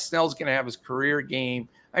hell out of Snell's going to have his career game.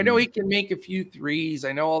 I know he can make a few threes.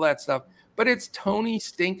 I know all that stuff. But it's Tony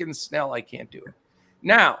stinking Snell. I can't do it.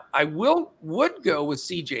 Now, I would go with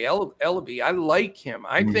CJ Elleby. I like him.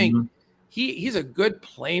 I think he's a good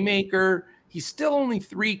playmaker. He's still only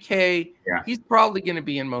 3K. Yeah. He's probably going to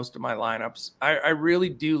be in most of my lineups. I really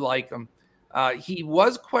do like him. He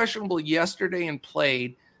was questionable yesterday and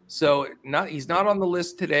played, so he's not on the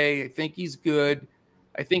list today. I think he's good.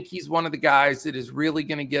 I think he's one of the guys that is really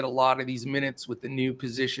going to get a lot of these minutes with the new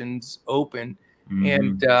positions open.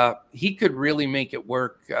 And he could really make it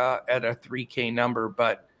work at a 3K number.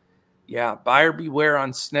 But, yeah, buyer beware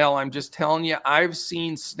on Snell. I'm just telling you, I've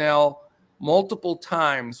seen Snell multiple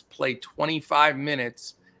times play 25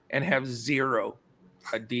 minutes and have 0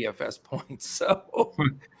 DFS points. So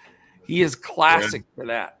he is classic for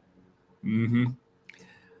that.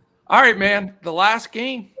 All right, man. The last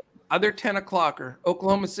game, other 10 o'clocker,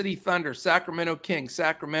 Oklahoma City Thunder, Sacramento Kings,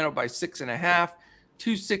 Sacramento by 6.5,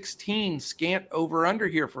 216 scant over under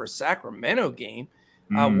here for a Sacramento game.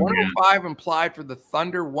 105 implied for the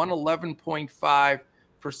Thunder, 111.5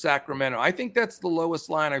 for Sacramento. I think that's the lowest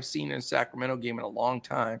line I've seen in a Sacramento game in a long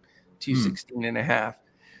time, 216.5.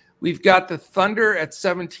 We've got the Thunder at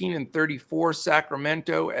 17-34,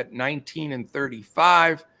 Sacramento at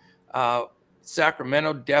 19-35.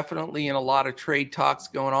 Sacramento definitely in a lot of trade talks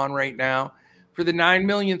going on right now. For the 9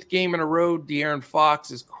 millionth game in a row, De'Aaron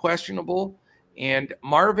Fox is questionable, and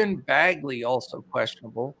Marvin Bagley also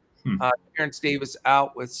questionable. Terrence Davis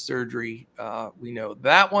out with surgery. We know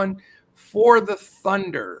that one. For the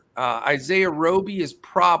Thunder, Isaiah Roby is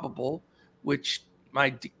probable, which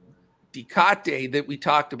my Dicate that we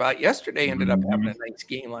talked about yesterday ended up having a nice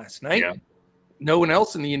game last night. Yeah. No one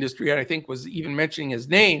else in the industry, I think, was even mentioning his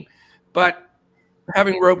name. But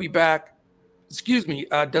having Roby back,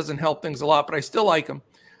 doesn't help things a lot, but I still like him.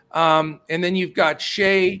 And then you've got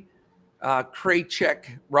Shea,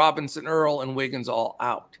 Krejcik, Robinson, Earl, and Wiggins all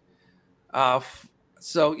out.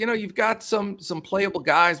 So, you've got some playable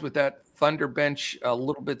guys with that Thunder bench, a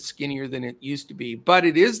little bit skinnier than it used to be. But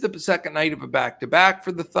it is the second night of a back-to-back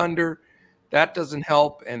for the Thunder. That doesn't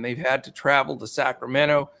help, and they've had to travel to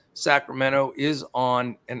Sacramento. Sacramento is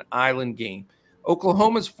on an island game.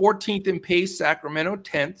 Oklahoma's 14th in pace, Sacramento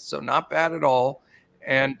 10th, so not bad at all.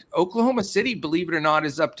 And Oklahoma City, believe it or not,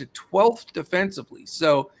 is up to 12th defensively.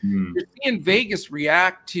 So you're seeing Vegas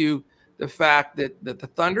react to the fact that the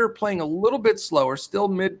Thunder are playing a little bit slower, still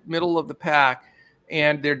middle of the pack,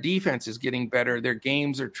 and their defense is getting better. Their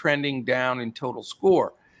games are trending down in total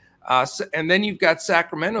score. And then you've got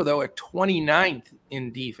Sacramento, though, at 29th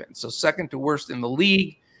in defense, so second to worst in the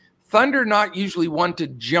league. Thunder not usually one to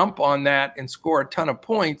jump on that and score a ton of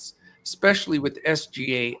points, especially with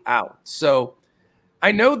SGA out. So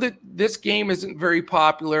I know that this game isn't very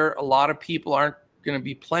popular. A lot of people aren't going to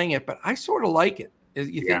be playing it, but I sort of like it.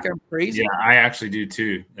 You think I'm crazy? Yeah, I actually do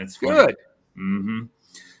too. That's funny. Good.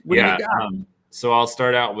 Yeah. So I'll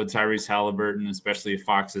start out with Tyrese Halliburton, especially if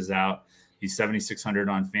Fox is out. He's 7,600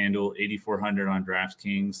 on FanDuel, 8,400 on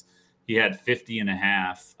DraftKings. He had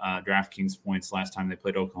 50.5 DraftKings points last time they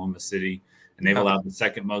played Oklahoma City, and they've allowed the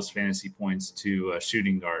second most fantasy points to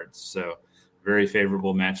shooting guards. So very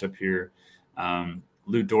favorable matchup here.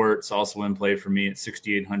 Lou Dort's also in play for me at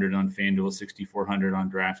 6,800 on FanDuel, 6,400 on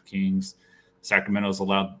DraftKings. Sacramento's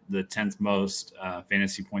allowed the 10th most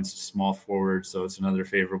fantasy points to small forward, so it's another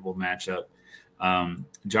favorable matchup.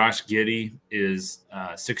 Josh Giddey is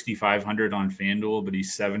 6,500 on FanDuel, but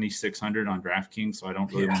he's 7,600 on DraftKings, so I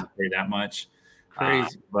don't really want to pay that much.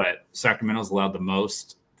 Crazy. But Sacramento's allowed the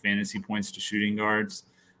most fantasy points to shooting guards,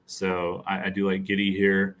 so I do like Giddey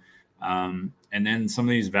here. And then some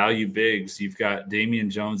of these value bigs, you've got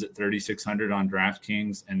Damian Jones at 3,600 on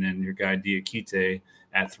DraftKings, and then your guy Diakite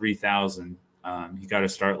at 3,000. He got a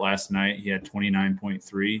start last night. He had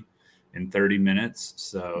 29.3 in 30 minutes.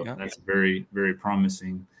 So that's a very, very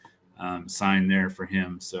promising sign there for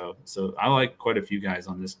him. So I like quite a few guys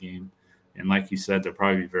on this game. And like you said, they'll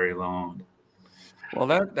probably be very low owned. Well,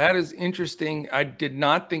 that is interesting. I did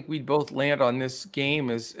not think we'd both land on this game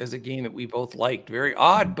as a game that we both liked. Very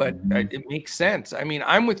odd, but it makes sense. I mean,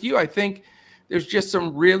 I'm with you. I think there's just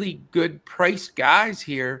some really good priced guys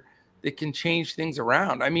here that can change things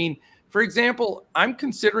around. I mean, for example, I'm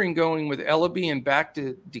considering going with Ellaby and back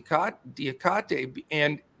to Diakite,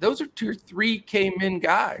 and those are 2 or 3K min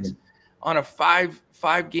guys on a five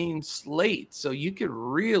game slate. So you could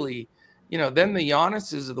really, then the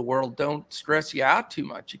Giannis's of the world don't stress you out too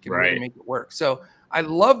much. You can really make it work. So I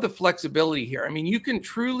love the flexibility here. I mean, you can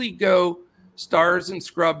truly go stars and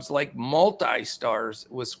scrubs, like multi-stars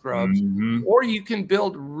with scrubs, or you can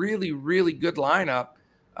build really, really good lineup,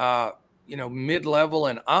 mid-level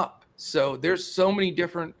and up. So there's so many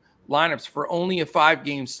different lineups for only a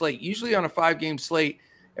 5-game slate. Usually on a 5-game slate,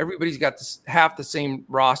 everybody's got half the same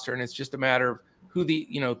roster, and it's just a matter of who the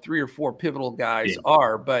 3 or 4 pivotal guys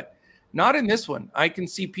are. But not in this one. I can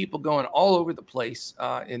see people going all over the place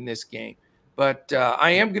in this game. But I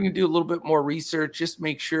am going to do a little bit more research, just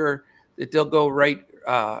make sure that they'll go right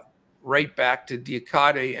back to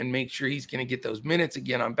Diakite and make sure he's going to get those minutes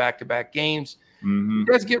again on back-to-back games. Mm-hmm. He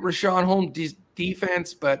does get Rashawn Holmes'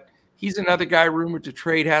 defense, but he's another guy rumored to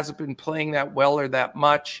trade, hasn't been playing that well or that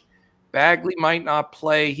much. Bagley might not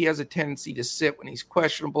play. He has a tendency to sit when he's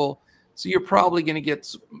questionable. So you're probably going to get,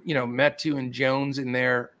 Metu and Jones in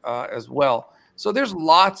there as well. So there's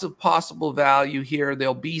lots of possible value here.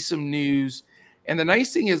 There'll be some news. And the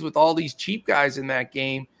nice thing is with all these cheap guys in that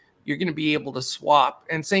game, you're going to be able to swap.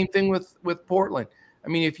 And same thing with Portland. I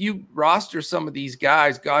mean, if you roster some of these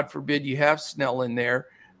guys, God forbid you have Snell in there,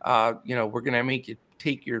 we're going to make you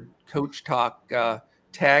take your coach talk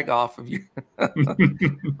tag off of you.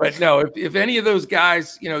 But no, if any of those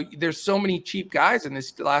guys, there's so many cheap guys in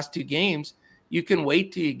this last two games, you can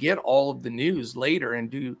wait till you get all of the news later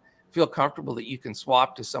and feel comfortable that you can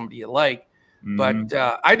swap to somebody you like. Mm-hmm.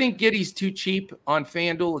 But I think Giddey's too cheap on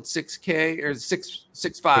FanDuel at $6K or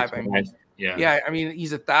 6.5. I mean, yeah. I mean,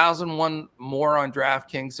 he's 1,001 more on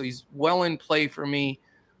DraftKings, so he's well in play for me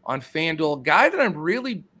on FanDuel. Guy that I'm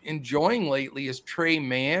really enjoying lately is Trey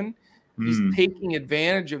Mann. He's taking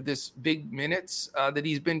advantage of this big minutes that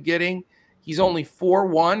he's been getting. He's only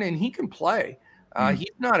 4-1, and he can play.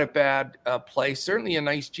 He's not a bad play. Certainly a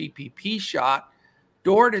nice GPP shot.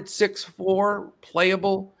 Dort at 6'4",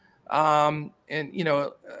 playable. After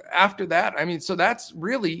that, I mean, so that's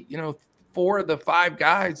really, 4 of the 5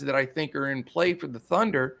 guys that I think are in play for the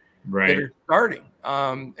Thunder that are starting.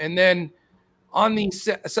 And then on the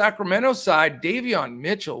Sacramento side, Davion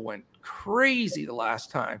Mitchell went crazy the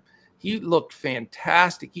last time. He looked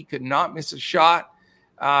fantastic. He could not miss a shot.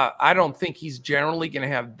 I don't think he's generally going to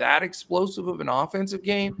have that explosive of an offensive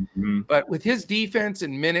game, but with his defense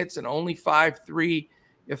and minutes and only 5'3",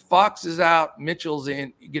 if Fox is out, Mitchell's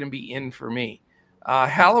going to be in for me.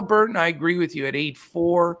 Halliburton, I agree with you at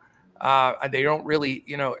 8'4". They don't really,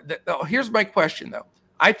 here's my question though.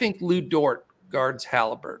 I think Lou Dort guards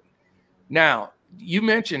Halliburton. Now, you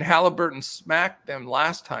mentioned Halliburton smacked them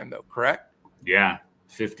last time though, correct? Yeah,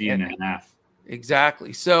 50.5.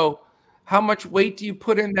 Exactly. So how much weight do you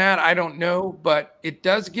put in that? I don't know, but it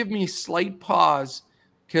does give me slight pause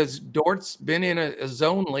because Dort's been in a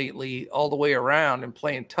zone lately all the way around and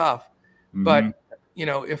playing tough. But,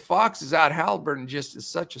 if Fox is out, Halliburton just is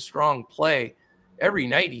such a strong play. Every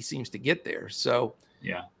night he seems to get there. So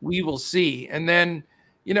yeah, we will see. And then,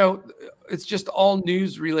 it's just all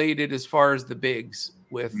news related as far as the bigs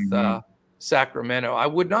with Sacramento. I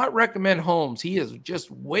would not recommend Holmes. He is just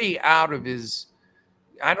way out of his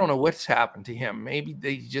 – I don't know what's happened to him. Maybe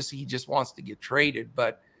he just wants to get traded.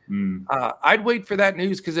 But I'd wait for that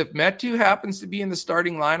news because if Metu happens to be in the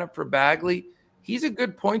starting lineup for Bagley, he's a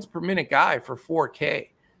good points per minute guy for 4K.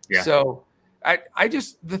 Yeah. So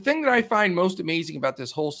the thing that I find most amazing about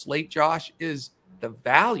this whole slate, Josh, is the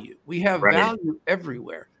value. We have value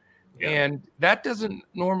everywhere. Yeah. And that doesn't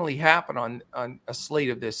normally happen on a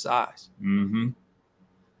slate of this size.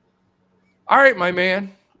 All right, my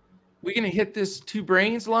man. We going to hit this 2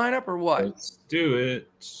 brains lineup or what? Let's do it.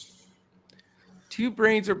 2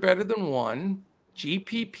 brains are better than 1.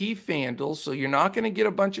 GPP FanDuel. So you're not going to get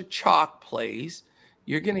a bunch of chalk plays.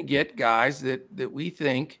 You're going to get guys that we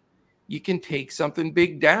think you can take something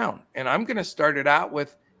big down. And I'm going to start it out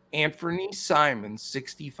with Anthony Simons,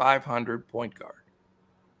 6,500 point guard.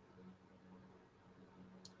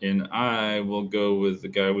 And I will go with the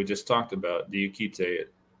guy we just talked about, Diakite,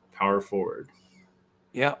 power forward.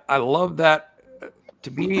 Yeah, I love that. To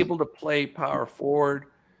be able to play power forward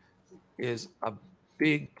is a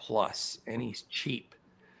big plus, and he's cheap.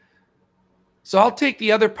 So I'll take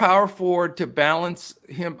the other power forward to balance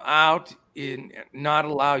him out and not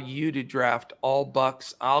allow you to draft all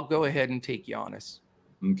Bucks. I'll go ahead and take Giannis.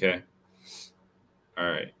 Okay.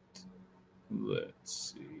 All right.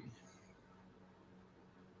 Let's see.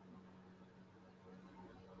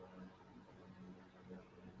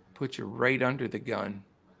 Put you right under the gun.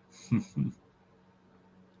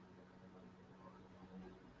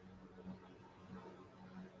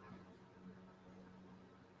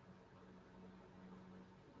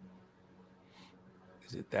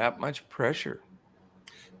 Is it that much pressure?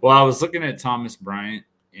 Well, I was looking at Thomas Bryant,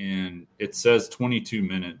 and it says 22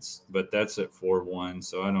 minutes, but that's at 4-1,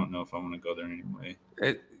 so I don't know if I want to go there anyway.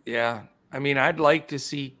 Yeah. I mean, I'd like to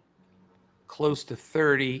see close to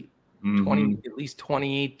 30, 20, at least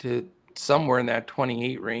 28 to somewhere in that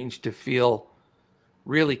 28 range to feel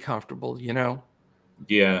really comfortable,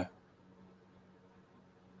 Yeah.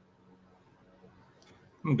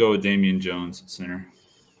 I'm going to go with Damian Jones at center.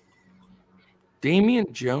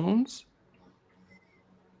 Damian Jones?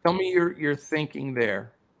 Tell me your thinking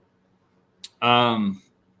there. Well,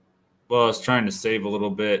 I was trying to save a little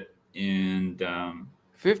bit, and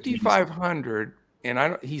 5,500,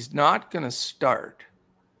 and he's not going to start.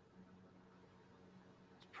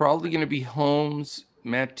 probably going to be Holmes,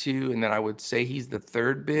 Metu, and then I would say he's the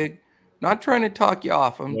third big. Not trying to talk you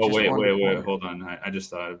off. I'm just wait. Hold on. I just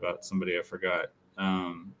thought about somebody I forgot.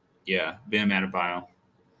 Yeah, Bam Adebayo.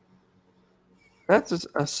 That's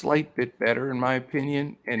a slight bit better, in my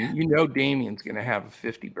opinion. And Damian's going to have a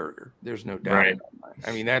 50 burger. There's no doubt in my mind.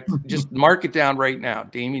 I mean, that's just mark it down right now.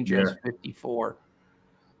 Damian Jones 54.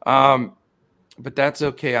 But that's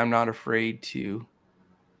okay. I'm not afraid to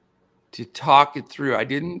talk it through. I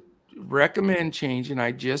didn't recommend changing.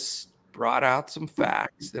 I just brought out some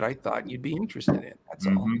facts that I thought you'd be interested in. That's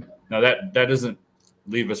all. Now that doesn't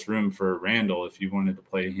leave us room for Randall if you wanted to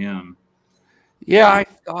play him. Yeah, I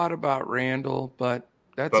thought about Randall, but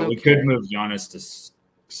that's okay. We could move Giannis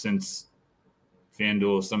since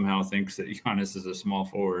FanDuel somehow thinks that Giannis is a small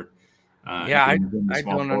forward. I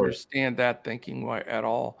don't understand that thinking at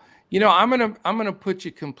all. I'm gonna put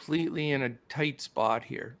you completely in a tight spot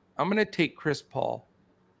here. I'm gonna take Chris Paul.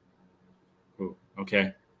 Ooh,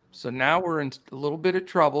 okay. So now we're in a little bit of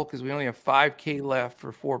trouble because we only have 5K left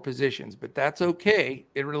for 4 positions, but that's okay.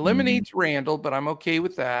 It eliminates Randall, but I'm okay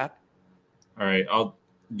with that. All right, I'll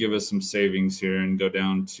give us some savings here and go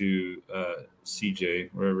down to CJ,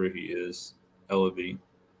 wherever he is, Ellaby.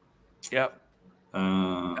 Yep.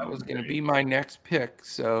 That was going to be my next pick,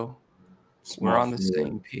 so we're on the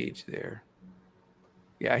same page there.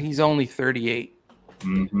 Yeah, he's only 38.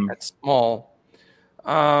 That's small.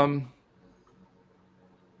 Can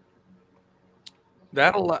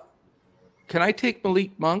I take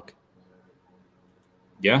Malik Monk?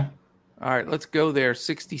 Yeah. All right, let's go there.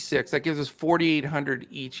 66. That gives us 4,800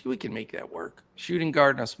 each. We can make that work. Shooting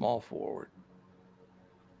guard and a small forward.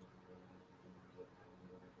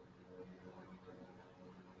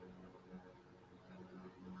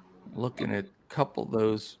 Looking at a couple of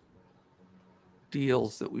those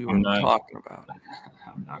deals that we were talking about.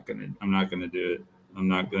 I'm not gonna do it. I'm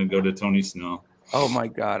not gonna go to Tony Snell. Oh my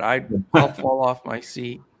God, I'll fall off my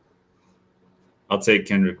seat. I'll take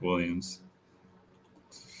Kenrich Williams.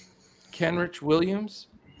 Kenrich Williams?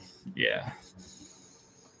 Yeah.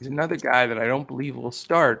 He's another guy that I don't believe will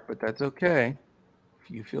start, but that's okay.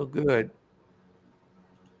 If you feel good.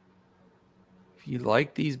 If you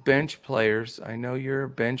like these bench players, I know you're a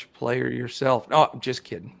bench player yourself. No, I'm just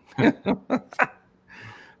kidding.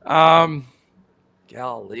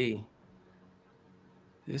 Golly.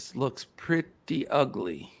 This looks pretty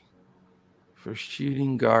ugly for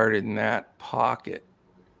shooting guard in that pocket.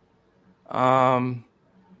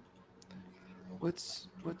 What's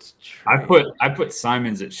I put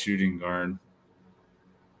Simons at shooting guard,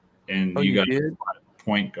 and you got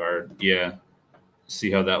point guard. Yeah, see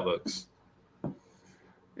how that looks.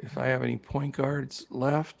 If I have any point guards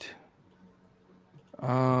left,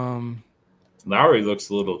 Lowry looks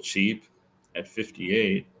a little cheap at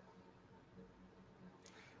 58.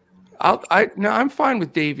 I'm fine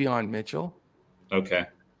with Davion Mitchell. Okay.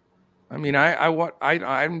 I mean,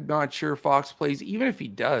 I'm not sure Fox plays. Even if he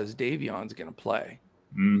does, Davion's going to play.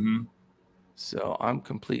 So I'm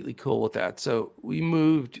completely cool with that. So we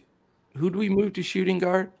moved. Who do we move to shooting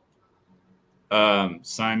guard?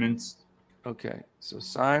 Simons. Okay, so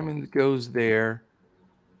Simons goes there,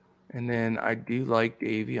 and then I do like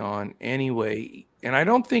Davion anyway, and I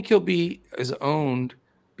don't think he'll be as owned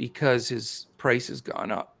because his price has gone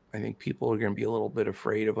up. I think people are going to be a little bit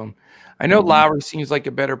afraid of him. I know Lowry seems like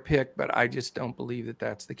a better pick, but I just don't believe that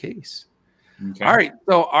that's the case. Okay. All right,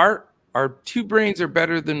 so our two brains are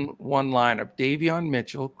better than one lineup. Davion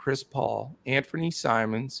Mitchell, Chris Paul, Anthony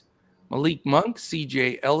Simons, Malik Monk,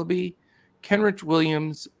 CJ Ellaby, Kenrich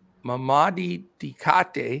Williams, Mamadi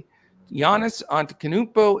Dikate, Giannis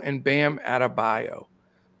Antetokounmpo, and Bam Adebayo.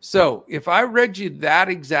 So if I read you that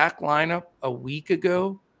exact lineup a week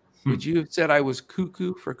ago, would you have said I was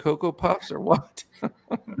cuckoo for Cocoa Puffs or what?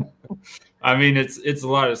 I mean, it's a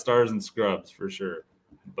lot of stars and scrubs for sure,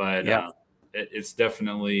 but it's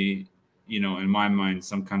definitely, in my mind,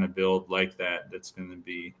 some kind of build like that's going to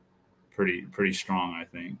be pretty strong, I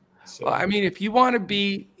think. So, well, I mean, if you want to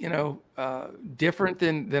be, different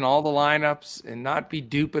than all the lineups and not be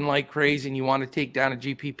duping like crazy, and you want to take down a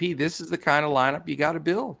GPP, this is the kind of lineup you got to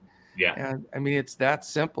build. Yeah. And I mean, it's that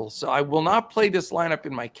simple. So I will not play this lineup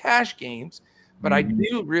in my cash games, but I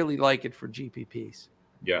do really like it for GPPs.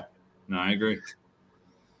 Yeah. No, I agree.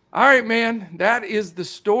 All right, man. That is the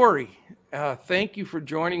story. Thank you for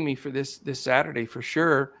joining me for this Saturday for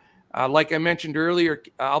sure. Like I mentioned earlier,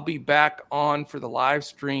 I'll be back on for the live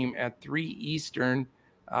stream at 3 Eastern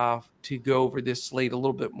to go over this slate a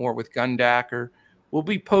little bit more with Gundacker. We'll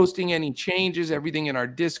be posting any changes, everything in our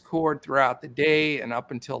Discord throughout the day and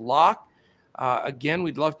up until lock. Again,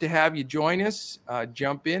 we'd love to have you join us.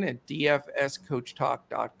 Jump in at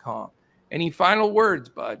dfscoachtalk.com. Any final words,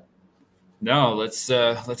 Bud? No,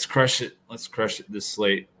 let's crush it. Let's crush it this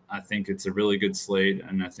slate. I think it's a really good slate,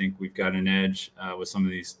 and I think we've got an edge with some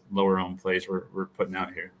of these lower owned plays we're putting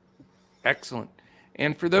out here. Excellent.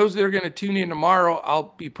 And for those that are going to tune in tomorrow,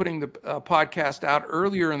 I'll be putting the podcast out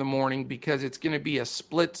earlier in the morning because it's going to be a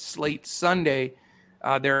split slate Sunday.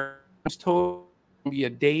 There's total be a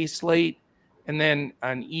day slate and then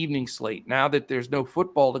an evening slate. Now that there's no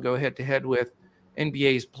football to go head to head with,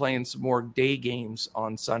 NBA is playing some more day games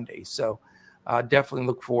on Sunday. So definitely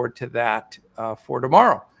look forward to that for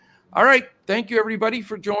tomorrow. All right. Thank you, everybody,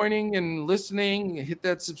 for joining and listening. Hit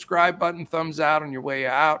that subscribe button, thumbs out on your way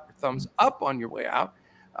out, thumbs up on your way out,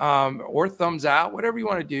 or thumbs out, whatever you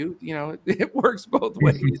want to do. You know, it works both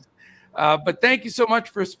ways. But thank you so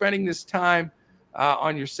much for spending this time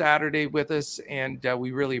on your Saturday with us, and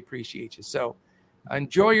we really appreciate you. So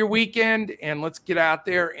enjoy your weekend, and let's get out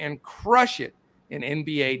there and crush it in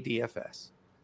NBA DFS.